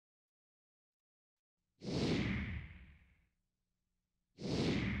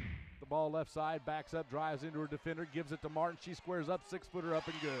ball left side, backs up, drives into her defender, gives it to Martin. She squares up, 6-footer up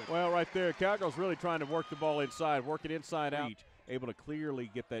and good. Well, right there, Cowgirls really trying to work the ball inside, work it inside out. Able to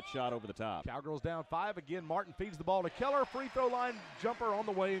clearly get that shot over the top. Cowgirls down 5 again. Martin feeds the ball to Keller. Free throw line jumper on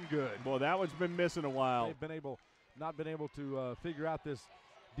the way and good. Boy, that one's been missing a while. They've not been able to figure out this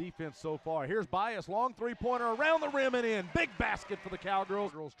defense so far. Here's Bias, long three-pointer around the rim and in. Big basket for the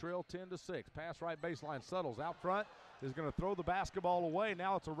Cowgirls. Girls trail 10-6. Pass right baseline. Suttles out front is going to throw the basketball away.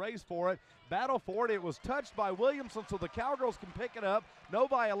 Now it's a race for it. Battle for it. It was touched by Williamson, so the Cowgirls can pick it up. No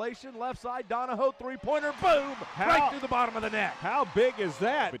violation. Left side, Donohoe, three-pointer, boom! Right through the bottom of the net. How big is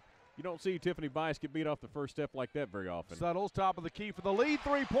that? But you don't see Tiffany Bias get beat off the first step like that very often. Suttles, top of the key for the lead.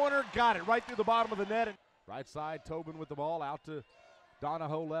 Three-pointer, got it right through the bottom of the net. Right side, Toben with the ball out to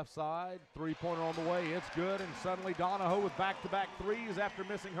Donohoe left side, three-pointer on the way, it's good, and suddenly Donohoe with back-to-back threes after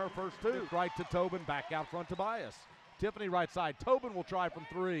missing her first two. Right to Toben, back out front to Bias. Tiffany right side, Toben will try from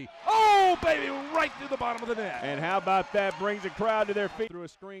three. Oh, baby, right through the bottom of the net. And how about that, brings a crowd to their feet. Through a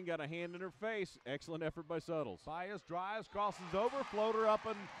screen, got a hand in her face. Excellent effort by Suttles. Bias drives, crosses over, floater up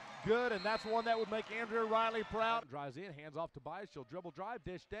and good, and that's one that would make Andrea Riley proud. Drives in, hands off to Bias, she'll dribble drive,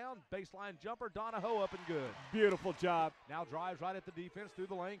 dish down, baseline jumper, Donohoe up and good. Beautiful job. Now drives right at the defense, through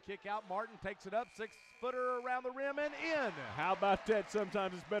the lane, kick out, Martin takes it up, 6-footer around the rim and in. How about that?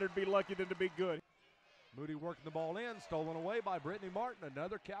 Sometimes it's better to be lucky than to be good. Moody working the ball in, stolen away by Brittney Martin.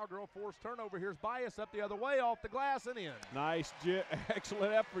 Another Cowgirl forced turnover. Here's Bias up the other way, off the glass and in. Nice,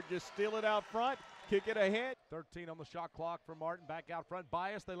 excellent effort. Just steal it out front, kick it ahead. 13 on the shot clock for Martin, back out front.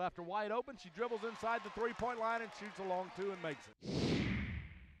 Bias, they left her wide open. She dribbles inside the three-point line and shoots a long two and makes it.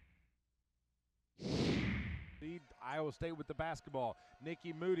 Iowa State with the basketball.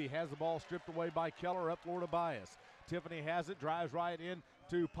 Nikki Moody has the ball stripped away by Keller, up Florida Bias. Tiffany has it, drives right in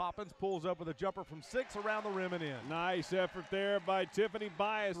to Poppins, pulls up with a jumper from 6 around the rim and in. Nice effort there by Tiffany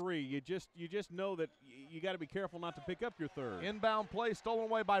Bias. You just know that you got to be careful not to pick up your third. Inbound play stolen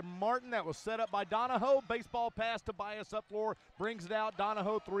away by Martin. That was set up by Donohoe. Baseball pass to Bias up floor, brings it out.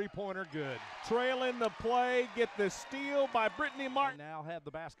 Donohoe three-pointer, good. Trailing the play, get the steal by Brittney Martin. Now have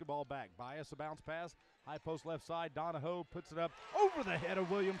the basketball back. Bias a bounce pass, high post left side. Donohoe puts it up over the head of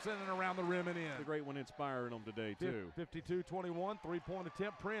Williamson and around the rim and in. The great one inspiring them today too. 52-21, three-point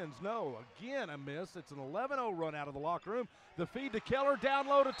attempt. Prinz, no. Again, a miss. It's an 11-0 run out of the locker room. The feed to Keller, down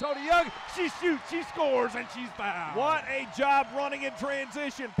low to Toni Young. She shoots, she scores, and she's fouled. What a job running in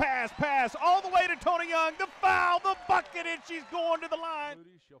transition. Pass, all the way to Toni Young. The foul, the bucket, and she's going to the line.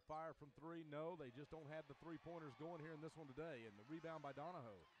 Moody, she'll fire from three. No, they just don't have the three-pointers going here in this one today. And the rebound by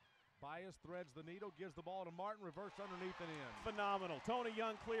Donohoe. Bias threads the needle, gives the ball to Martin, reverse underneath and in. Phenomenal. Toni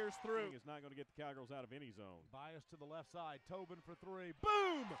Young clears through. Is not going to get the Cowgirls out of any zone. Bias to the left side, Toben for three.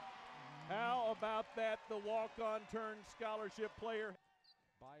 Boom! How about that? The walk-on turned scholarship player.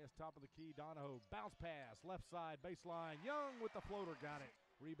 Bias top of the key, Donohoe. Bounce pass, left side, baseline. Young with the floater, got it.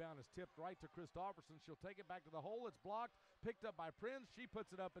 Rebound is tipped right to Christofferson. She'll take it back to the hole. It's blocked, picked up by Prinz. She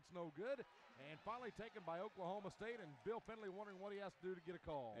puts it up. It's no good. And finally taken by Oklahoma State. And Bill Finley wondering what he has to do to get a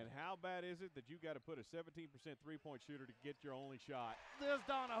call. And how bad is it that you got to put a 17% three-point shooter to get your only shot? There's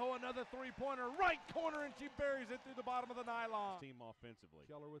Donohoe, another three-pointer, right corner, and she buries it through the bottom of the nylon. Team offensively.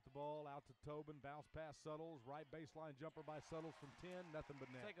 Keller with the ball, out to Toben, bounce pass Suttles, right baseline jumper by Suttles from 10, nothing but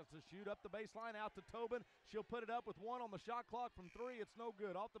net. Seconds to shoot up the baseline, out to Toben. She'll put it up with 1 on the shot clock from 3. It's no good.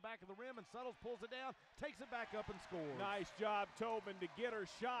 Off the back of the rim, and Suttles pulls it down, takes it back up and scores. Nice job, Toben, to get her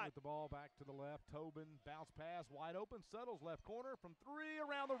shot. With the ball back to the left, Toben, bounce pass, wide open, Suttles left corner from 3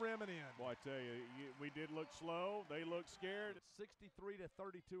 around the rim and in. Boy, I tell you, we did look slow. They looked scared. It's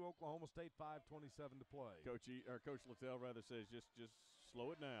 63-32, Oklahoma State, 5:27 to play. Coach Littell rather says just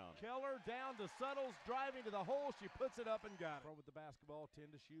slow it down. Keller down to Suttles, driving to the hole. She puts it up and got it. Front with the basketball,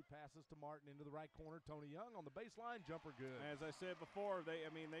 10 to shoot, passes to Martin into the right corner. Toni Young on the baseline, jumper good. As I said before, they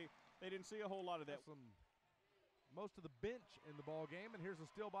didn't see a whole lot of that. Most of the bench in the ball game, and here's a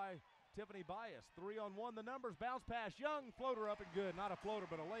steal by Tiffany Bias. 3-on-1, the numbers, bounce pass, Young, floater up and good. Not a floater,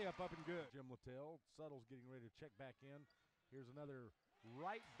 but a layup up and good. Jim Littell, Suttles getting ready to check back in. Here's another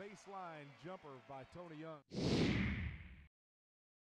right baseline jumper by Toni Young.